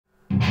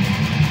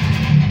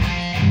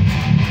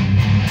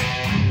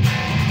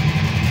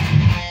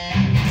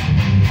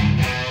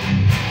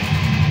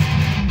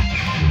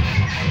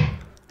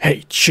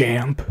Hey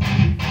champ,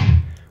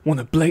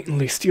 wanna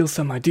blatantly steal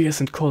some ideas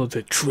and call it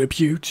a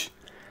tribute?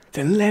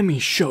 Then let me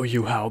show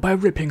you how by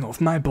ripping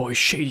off my boy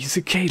Shady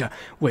Cicada.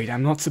 Wait,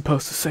 I'm not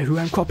supposed to say who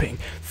I'm copying.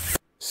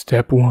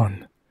 Step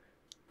 1.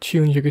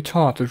 Tune your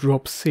guitar to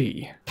drop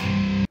C.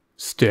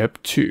 Step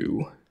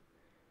 2.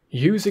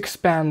 Use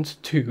Expand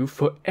 2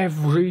 for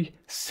every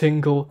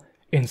single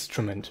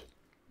instrument.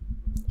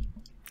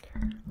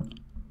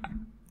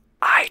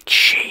 I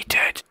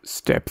cheated.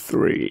 Step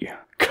 3.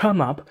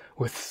 Come up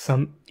with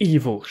some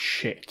evil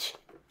shit.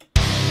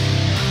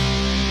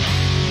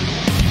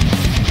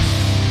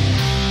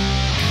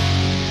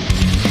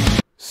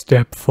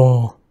 Step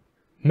 4.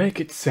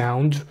 Make it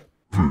sound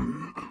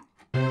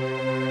big.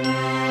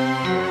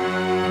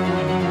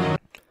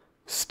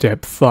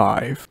 Step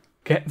 5.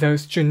 Get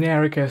those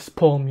generic ass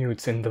palm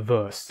mutes in the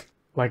verse,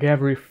 like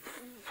every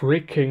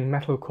freaking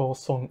metalcore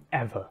song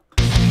ever.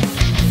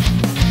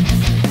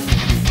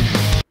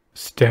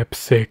 Step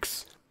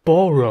 6.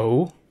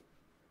 Borrow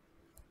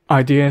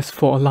ideas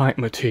for a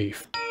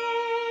leitmotif.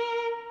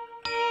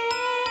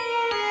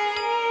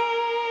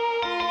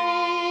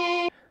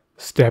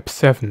 Step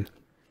 7.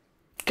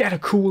 Get a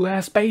cool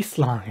ass bass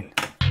line.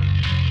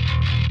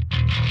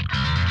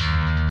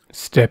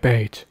 Step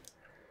 8.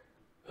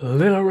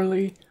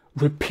 Literally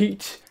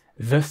repeat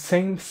the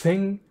same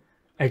thing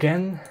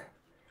again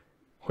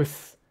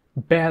with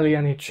barely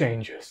any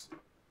changes.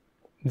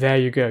 There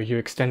you go, you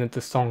extended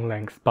the song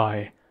length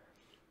by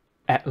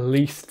at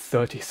least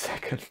 30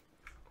 seconds.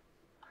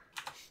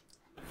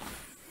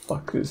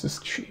 Fuck, this is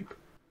cheap.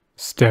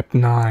 Step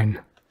 9.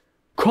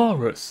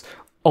 Chorus.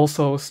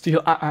 Also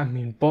steal,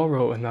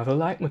 borrow another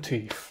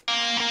leitmotif.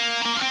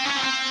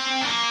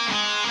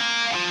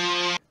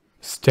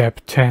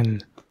 Step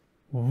 10.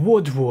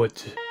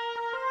 Woodwood.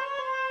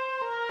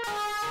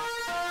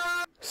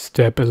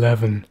 Step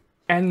 11.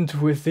 End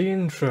with the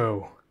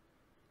intro.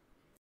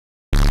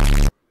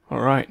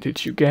 Alright,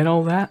 did you get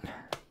all that?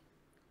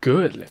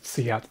 Good, let's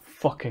see how it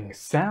fucking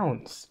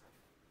sounds.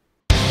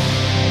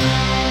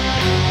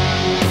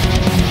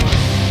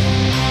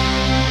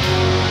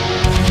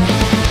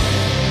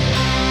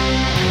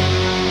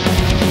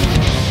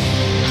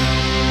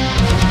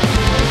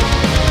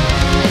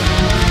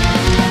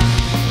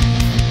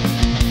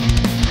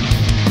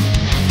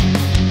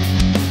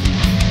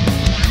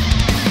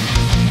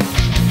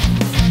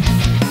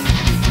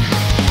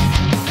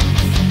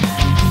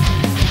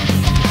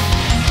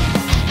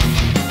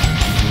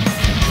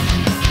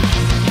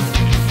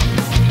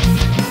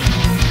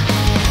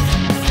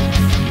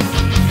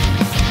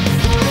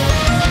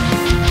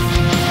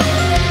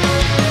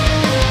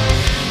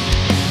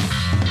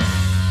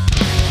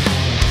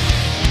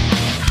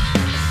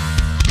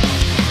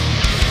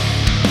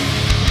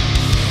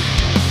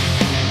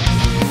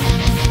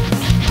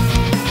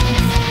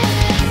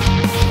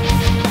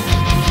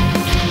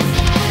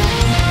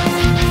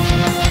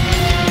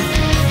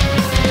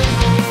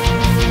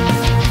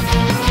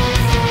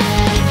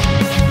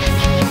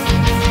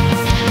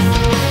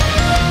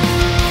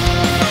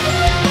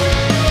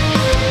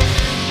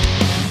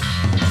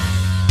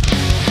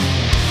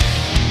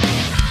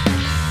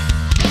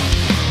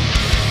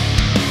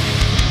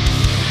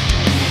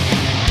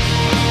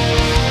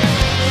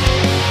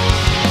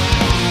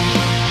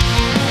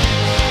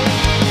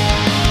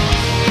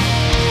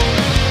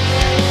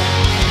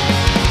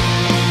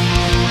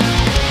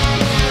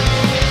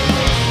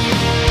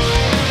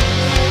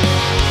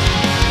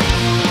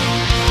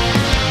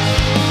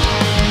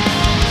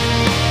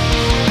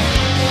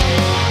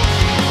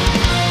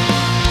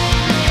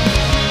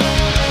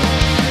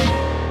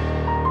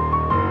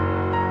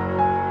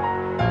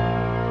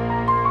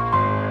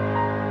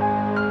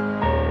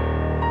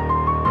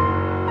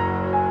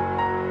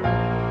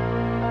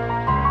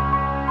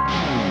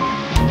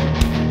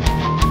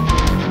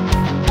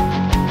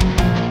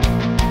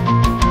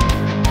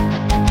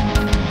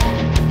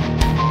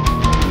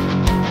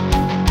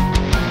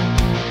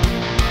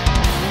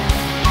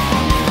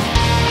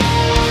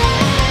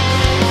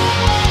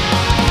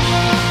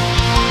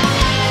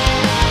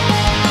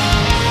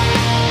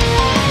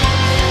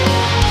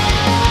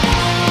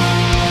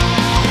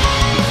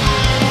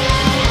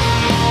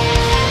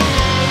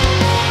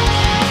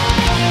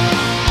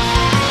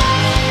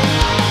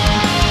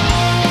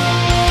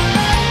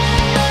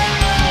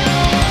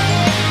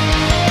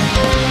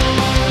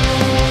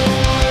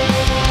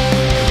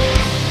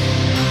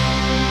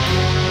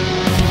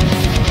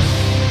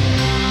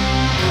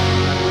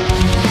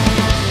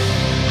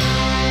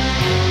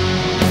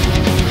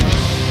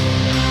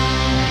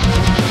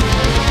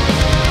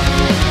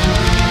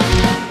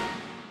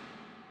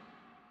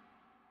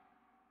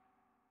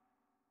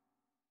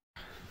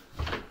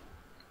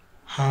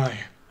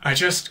 Hi, I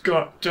just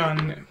got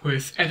done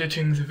with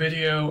editing the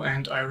video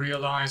and I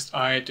realized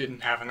I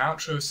didn't have an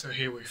outro, so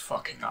here we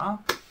fucking are.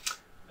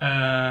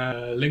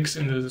 Links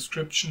in the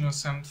description or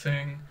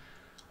something.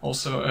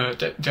 Also,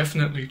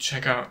 definitely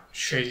check out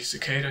Shady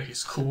Cicada,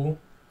 he's cool.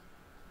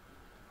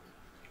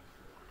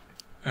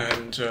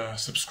 And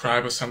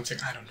subscribe or something,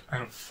 I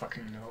don't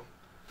fucking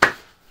know.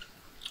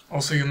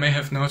 Also, you may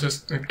have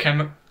noticed that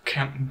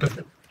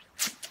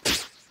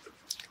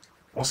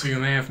Also, you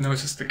may have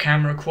noticed the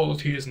camera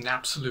quality isn't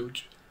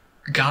absolute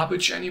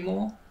garbage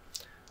anymore,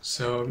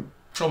 so I'm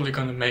probably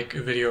gonna make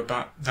a video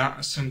about that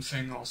or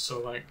something.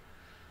 Also, like,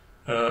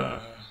 yeah,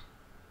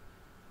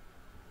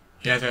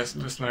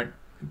 there's like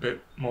a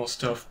bit more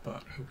stuff,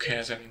 but who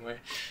cares anyway.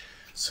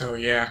 So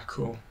yeah,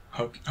 cool.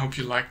 Hope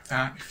you liked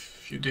that.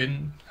 If you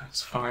didn't,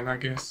 that's fine, I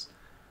guess.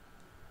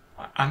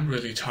 I'm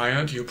really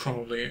tired. You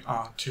probably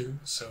are too.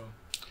 So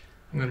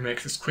I'm gonna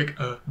make this quick.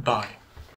 Bye.